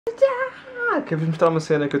Quero-vos mostrar uma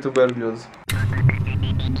cena que eu estou bem orgulhoso.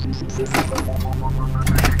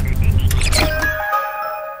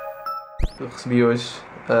 Eu recebi hoje,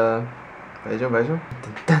 vejam.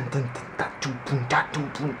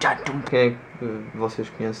 Quem é que vocês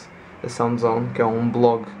conhecem? A Soundzone, que é um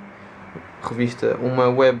blog, revista, uma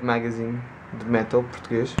web magazine de metal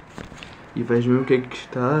português. E vejam o que é que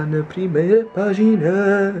está na primeira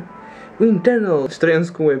página. Wintternal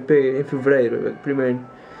estreia-se com o EP em fevereiro, primeiro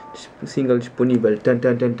single disponível.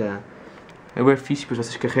 É bem fixe, depois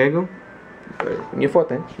vocês carregam. A minha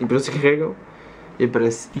foto, hein? E depois vocês carregam e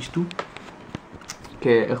aparece isto, que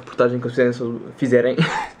é a reportagem que eles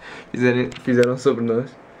fizeram sobre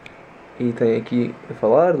nós. E tem aqui a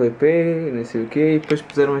falar do EP, não sei o quê, e depois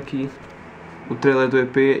puseram aqui o trailer do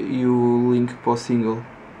EP e o link para o single.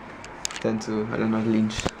 Portanto, olha nós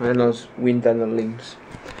lindos, olha nós Wintternal lindos.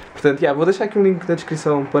 Portanto, vou deixar aqui um link na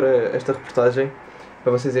descrição para esta reportagem,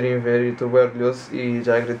 para vocês irem ver, e estou bem orgulhoso e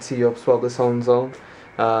já agradeci ao pessoal da Soundzone.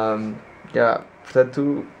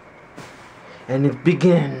 Portanto, and it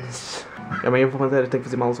begins! Amanhã vou mandar, tenho que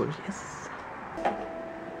fazer malas hoje. Yes!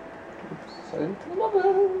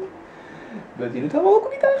 Bati no tabuleiro com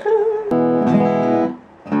a guitarra!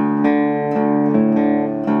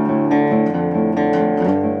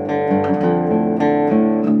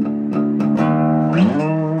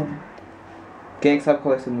 Quem é que sabe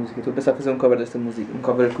qual é esta música? Estou a pensar em fazer um cover desta música, um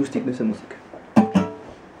cover acústico desta música.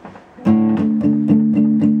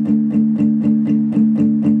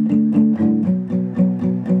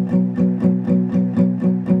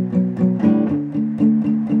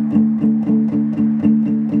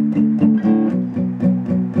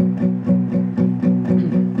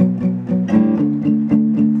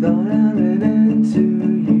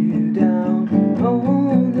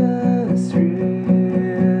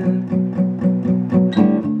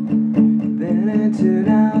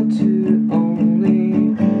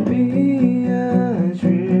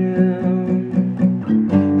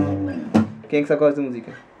 Quem é que sabe qual é esta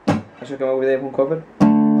música? Acha que é uma boa ideia para um cover?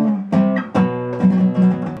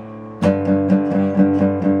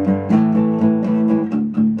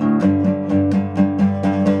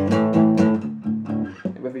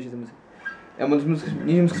 É bem fixe esta música. É uma das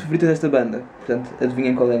minhas músicas favoritas desta banda. Portanto,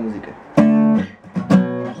 adivinhem qual é a música.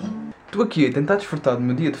 Estou aqui a tentar desfrutar do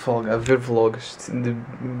meu dia de folga a ver vlogs de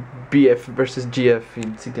BF vs GF e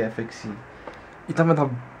de CTFXC. E está-me a dar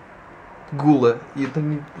gula, e eu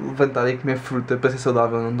tenho de levantar e comer fruta para ser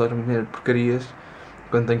saudável, não dormir comer porcarias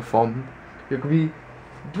quando tenho fome. Eu comi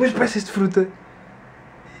 2 peças de fruta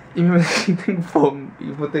e mesmo assim tenho fome e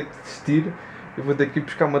vou ter que desistir. Eu vou ter que ir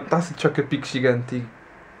buscar uma taça de choca-pico gigante e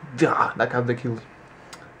dá cabo daquilo.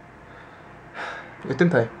 Eu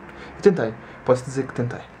tentei, posso dizer que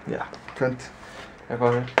tentei. Pronto,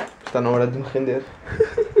 agora está na hora de me render.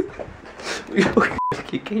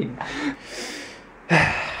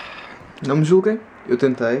 Não me julguem, eu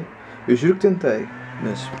tentei, eu juro que tentei,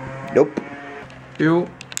 mas nope. Eu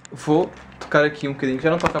vou tocar aqui um bocadinho,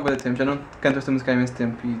 já não toco há muito tempo, já não canto esta música há imenso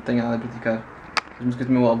tempo e tenho nada a praticar as músicas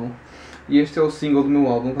do meu álbum. E este é o single do meu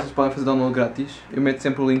álbum, vocês podem fazer download grátis, eu meto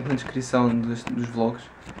sempre o link na descrição dos vlogs,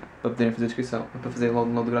 para poderem fazer a descrição, para fazer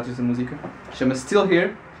download grátis da música. Chama-se Still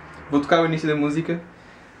Here, vou tocar o início da música,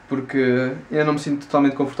 porque eu não me sinto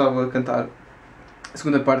totalmente confortável a cantar a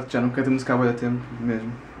segunda parte, já não canto a música há muito tempo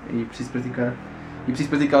mesmo. E preciso praticar. E preciso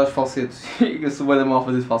praticar os falsetos. Eu sou bem mal a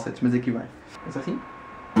fazer os falsetos, mas aqui vai. É assim?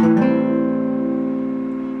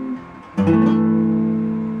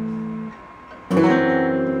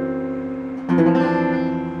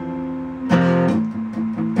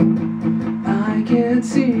 I can't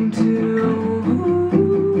seem to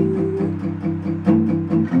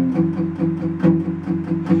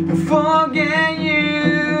forget you.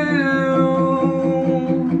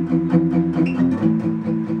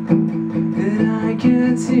 I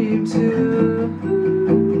can't seem to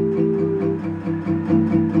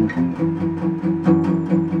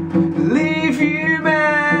leave you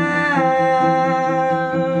back,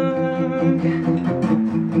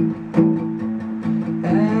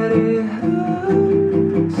 and it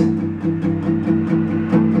hurts.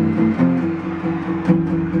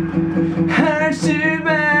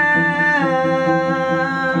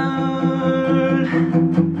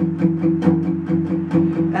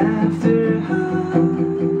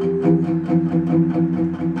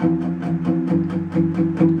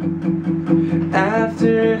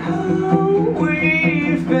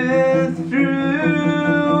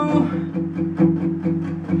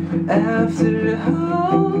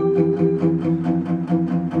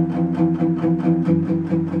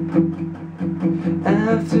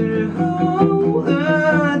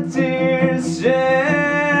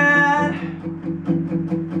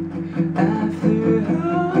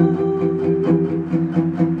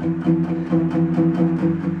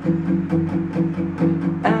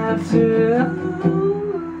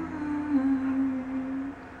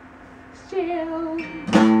 Fazer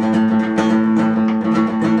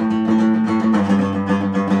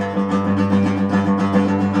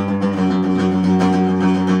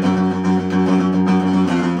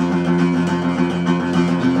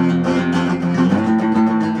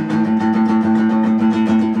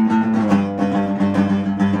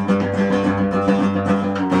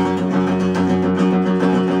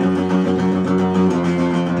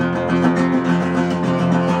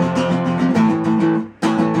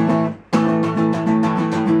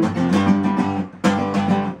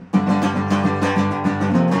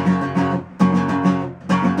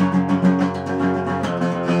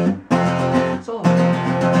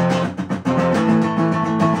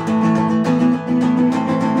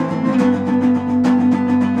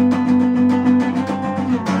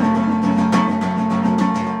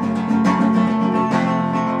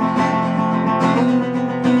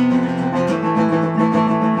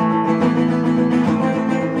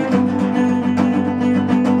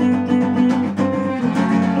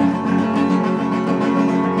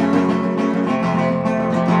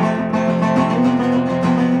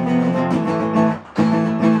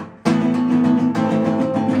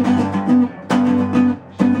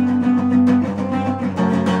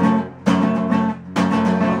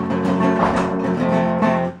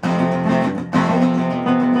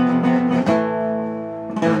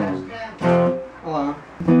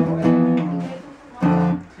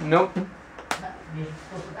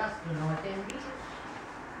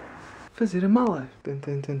a mala.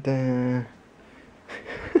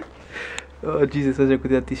 Oh Jesus, olha a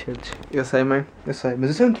quantidade de t-shirts. Eu sei, mãe, eu sei,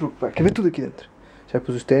 mas isso é um truque, pá. Quer ver tudo aqui dentro? Já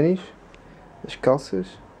pus os ténis, as calças,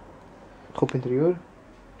 roupa interior.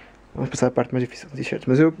 Vamos passar a parte mais difícil de t-shirts.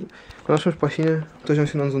 Mas eu, quando nós fomos para a China, todos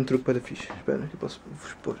ensinamos um truque para fixe. Espera, que eu posso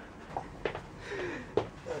vos pôr.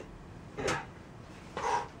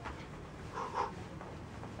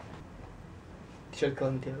 T-shirt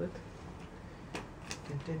calamiteado.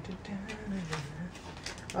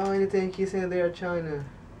 Ah, ainda tem aqui a cena da Air China.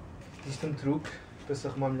 Isto é um truque para se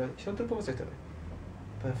arrumar melhor. Isto é um truque para vocês também.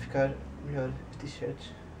 Para ficar melhor os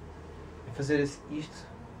t-shirts. É fazer isto,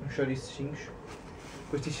 uns chouriços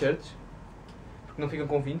com os t-shirts. Porque não ficam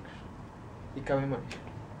com vincos e cabem mais.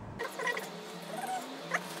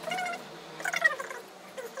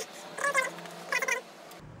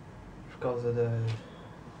 Por causa da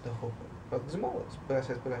roupa. Das malas,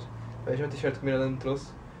 pagaste. Vejam o t-shirt que a Miranda me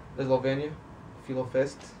trouxe da Eslovénia, Philo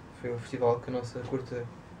Fest, foi o festival que a nossa curta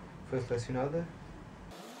foi selecionada.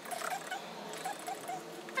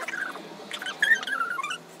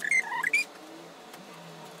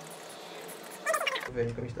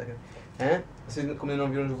 Vejam como isto está aqui. Vocês, como ainda não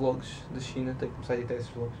viram os vlogs da China, tenho que começar a editar esses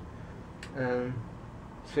vlogs.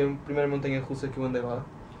 Foi a primeira montanha russa que eu andei lá,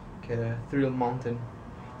 que era Thrill Mountain.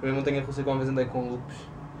 A primeira montanha russa que uma vez andei com loops.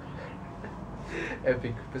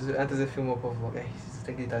 Épico. Depois, antes eu filmo para o vlog. É isso,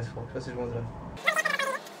 tenho que editar esse vlog, vocês vão adorar.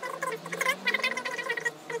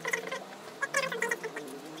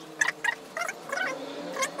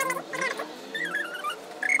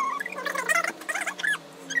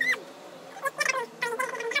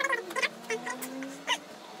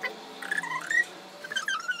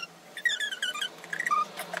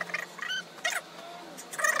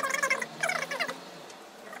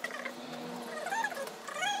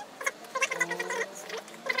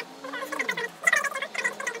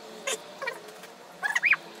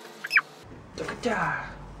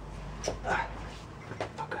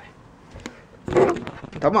 Ok. Não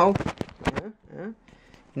está mal.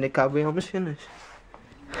 Ainda cabem algumas cenas.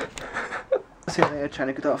 A cena é a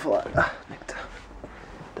China que eu estava a falar. Onde é que está?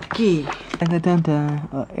 Está aqui.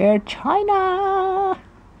 Air China.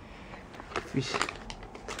 Fixe.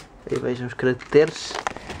 Aí vejam os caracteres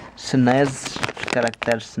chineses.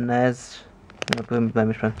 Não estou muito bem,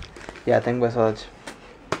 mas pronto. Tenho boas saudades.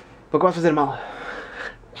 Vou quase fazer mal.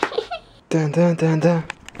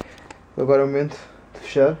 Agora é o momento de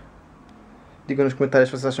fechar. Digam nos comentários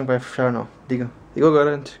se vocês acham que vai fechar ou não. Digam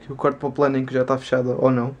agora antes que eu corto para o planning que já está fechado ou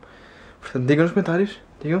não. Portanto, digam nos comentários.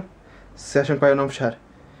 Digam se acham que vai ou não fechar.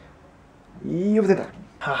 E eu vou tentar.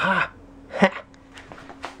 Haha!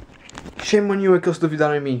 Shame on you aqueles que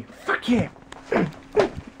duvidaram em mim. Fuck yeah!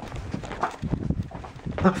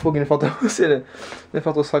 Fogo, ainda falta uma cena. Ainda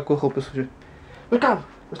falta o saco com a roupa suja. Mas calma,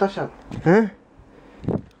 está fechado.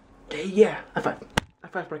 Yeah! High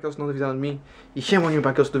five para aqueles que não duvidaram de mim. E shame on you para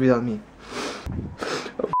aqueles que duvidaram de mim.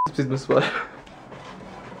 Preciso de me suar.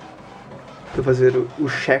 Estou a fazer o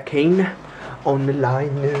check-in online.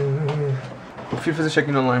 Eu prefiro fazer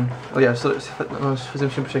check-in online. Aliás, nós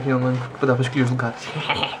fazemos sempre check-in online porque dá para escolher os lugares.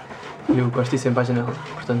 E eu gosto de ir sempre à janela.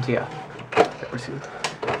 Portanto, é parecido.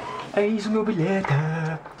 Eis o meu bilhete!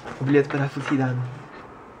 O bilhete para a felicidade.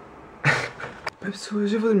 Bem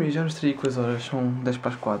pessoas, eu vou dormir, já nos traí com as horas, são 10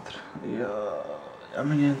 para as 4. E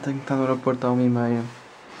amanhã tenho que estar no aeroporto à 1h30.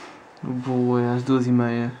 O voo é às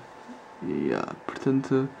 2h30. E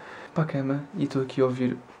portanto, para a cama e estou aqui a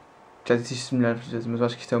ouvir. Já disse isto milhares de vezes, mas eu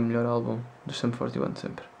acho que isto é o melhor álbum do Sum 41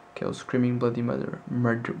 sempre. Que é o Screaming Bloody Murderer.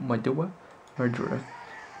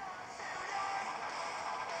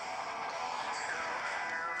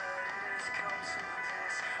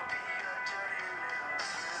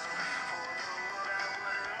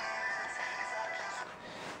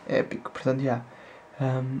 É épico, portanto, já.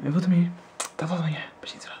 Eu vou dormir. Até lá amanhã.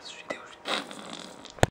 Beijinhos.